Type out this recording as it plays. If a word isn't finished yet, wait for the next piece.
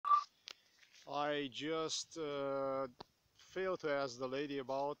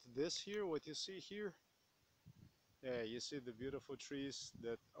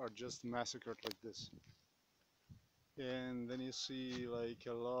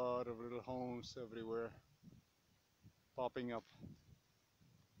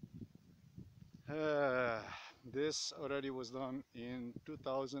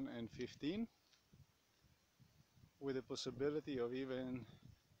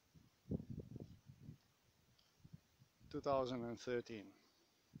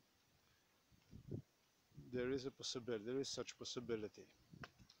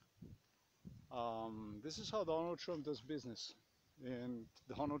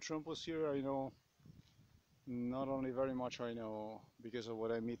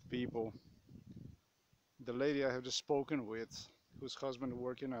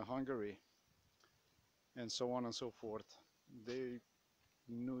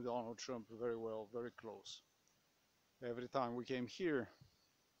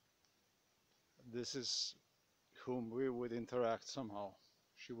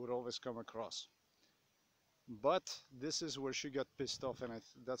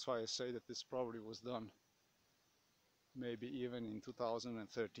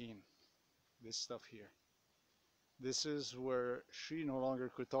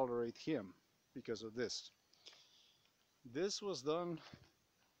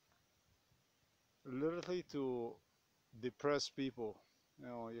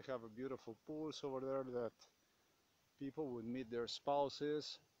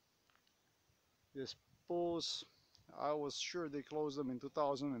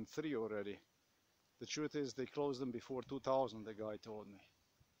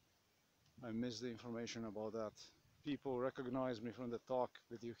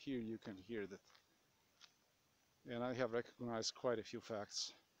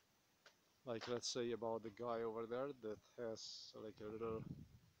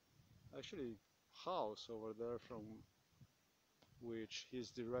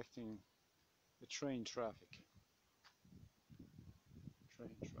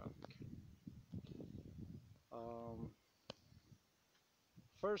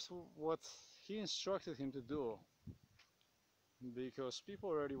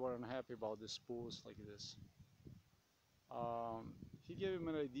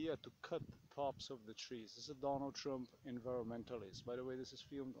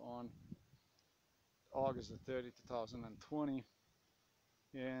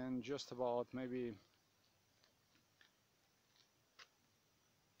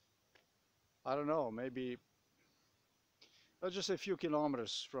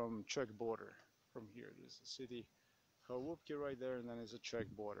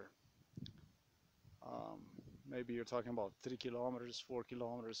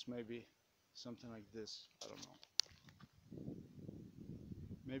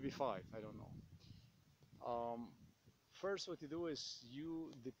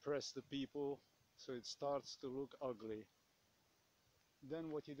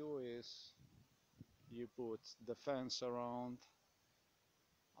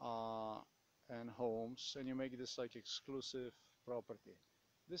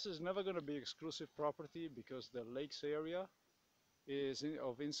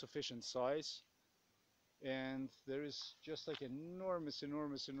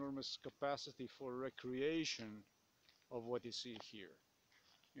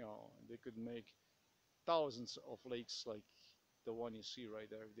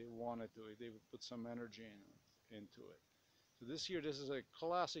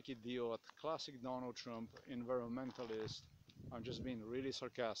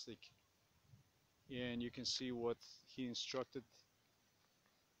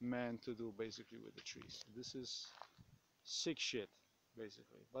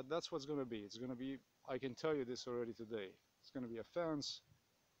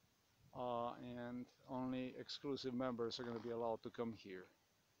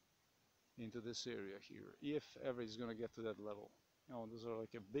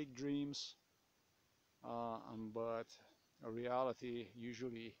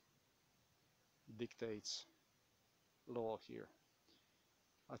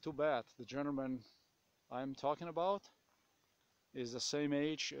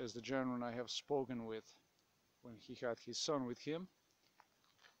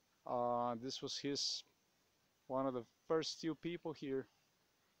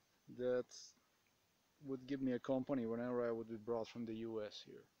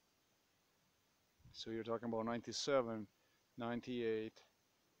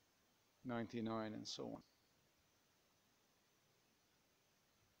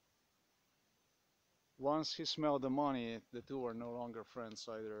Once he smelled the money, the two were no longer friends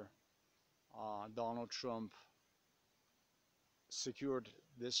either. Donald Trump secured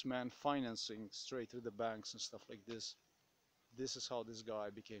this man financing straight through the banks and stuff like this. This is how this guy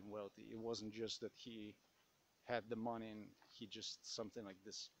became wealthy. It wasn't just that he had the money and he just something like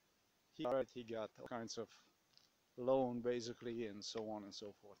this. He got all kinds of loan basically and so on and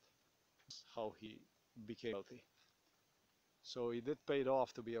so forth. That's how he became wealthy. So it did paid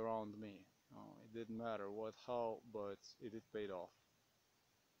off to be around me. It didn't matter what, how, but it did paid off.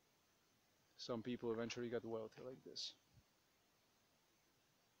 Some people eventually got wealthy like this.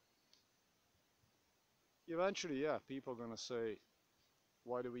 Eventually, yeah, people are gonna say,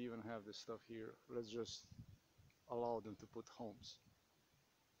 why do we even have this stuff here? Let's just allow them to put homes.